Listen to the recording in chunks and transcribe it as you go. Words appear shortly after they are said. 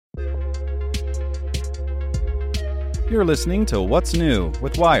You're listening to What's New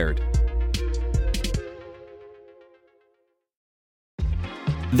with Wired.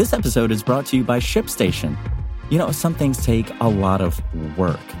 This episode is brought to you by ShipStation. You know, some things take a lot of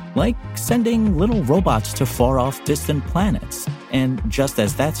work, like sending little robots to far-off distant planets. And just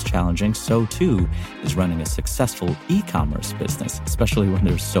as that's challenging, so too is running a successful e-commerce business, especially when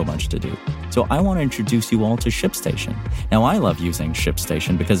there's so much to do. So I want to introduce you all to ShipStation. Now, I love using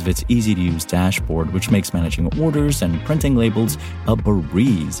ShipStation because of its easy-to-use dashboard, which makes managing orders and printing labels a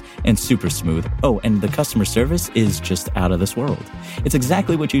breeze and super smooth. Oh, and the customer service is just out of this world. It's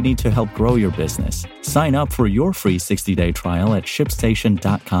exactly what you need to help grow your business. Sign up for your free 60-day trial at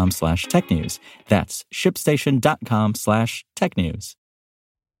shipstation.com/technews. That's shipstation.com/technews.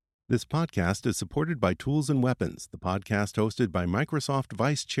 This podcast is supported by Tools and Weapons, the podcast hosted by Microsoft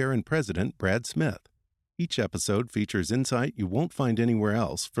Vice Chair and President Brad Smith. Each episode features insight you won't find anywhere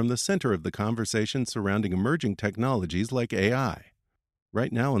else from the center of the conversation surrounding emerging technologies like AI.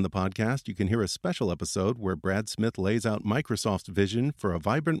 Right now on the podcast, you can hear a special episode where Brad Smith lays out Microsoft's vision for a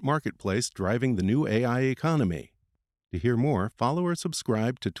vibrant marketplace driving the new AI economy. To hear more, follow or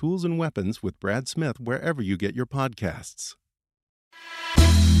subscribe to Tools and Weapons with Brad Smith wherever you get your podcasts.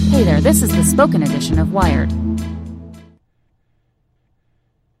 Hey there, this is the spoken edition of Wired.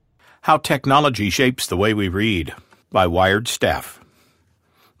 How Technology Shapes the Way We Read by Wired staff.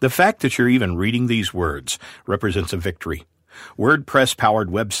 The fact that you're even reading these words represents a victory. WordPress-powered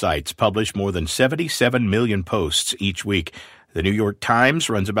websites publish more than 77 million posts each week. The New York Times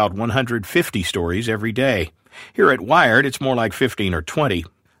runs about 150 stories every day. Here at Wired, it's more like 15 or 20.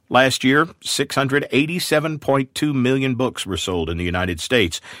 Last year, 687.2 million books were sold in the United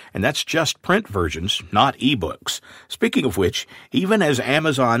States, and that's just print versions, not ebooks. Speaking of which, even as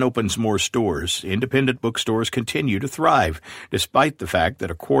Amazon opens more stores, independent bookstores continue to thrive, despite the fact that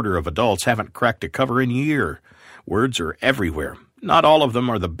a quarter of adults haven't cracked a cover in a year. Words are everywhere. Not all of them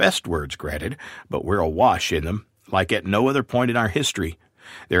are the best words, granted, but we're awash in them, like at no other point in our history.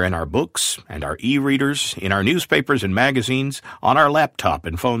 They're in our books and our e-readers, in our newspapers and magazines, on our laptop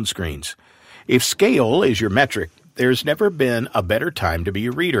and phone screens. If scale is your metric, there's never been a better time to be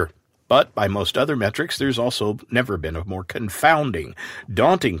a reader. But by most other metrics, there's also never been a more confounding,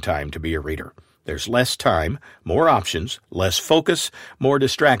 daunting time to be a reader. There's less time, more options, less focus, more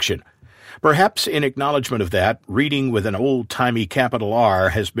distraction. Perhaps in acknowledgement of that, reading with an old-timey capital R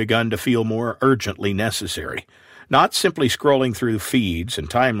has begun to feel more urgently necessary. Not simply scrolling through feeds and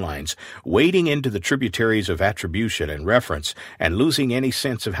timelines, wading into the tributaries of attribution and reference, and losing any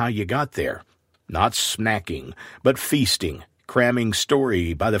sense of how you got there. Not snacking, but feasting, cramming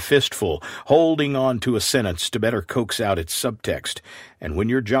story by the fistful, holding on to a sentence to better coax out its subtext. And when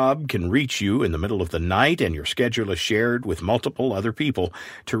your job can reach you in the middle of the night and your schedule is shared with multiple other people,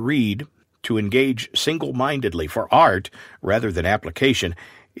 to read, to engage single-mindedly for art rather than application,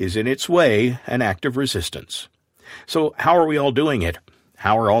 is in its way an act of resistance. So how are we all doing it?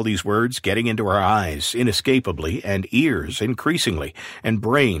 How are all these words getting into our eyes inescapably, and ears increasingly, and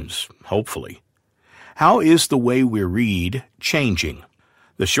brains, hopefully? How is the way we read changing?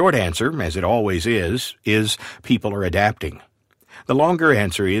 The short answer, as it always is people are adapting. The longer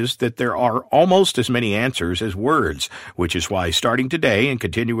answer is that there are almost as many answers as words, which is why starting today and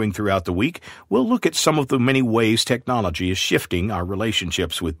continuing throughout the week, we'll look at some of the many ways technology is shifting our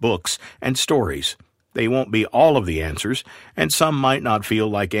relationships with books and stories. They won't be all of the answers, and some might not feel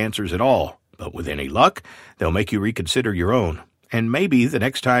like answers at all, but with any luck, they'll make you reconsider your own. And maybe the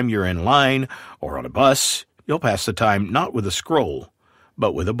next time you're in line or on a bus, you'll pass the time not with a scroll,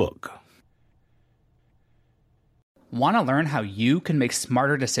 but with a book. Want to learn how you can make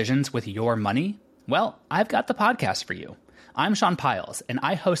smarter decisions with your money? Well, I've got the podcast for you. I'm Sean Piles, and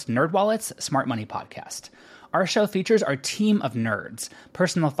I host NerdWallet's Smart Money Podcast. Our show features our team of nerds,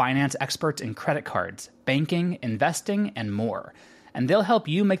 personal finance experts in credit cards, banking, investing, and more. And they'll help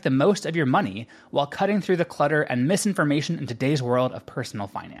you make the most of your money while cutting through the clutter and misinformation in today's world of personal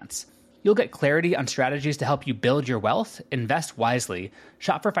finance. You'll get clarity on strategies to help you build your wealth, invest wisely,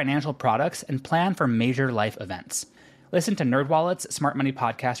 shop for financial products, and plan for major life events. Listen to NerdWallet's Smart Money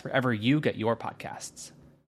Podcast wherever you get your podcasts.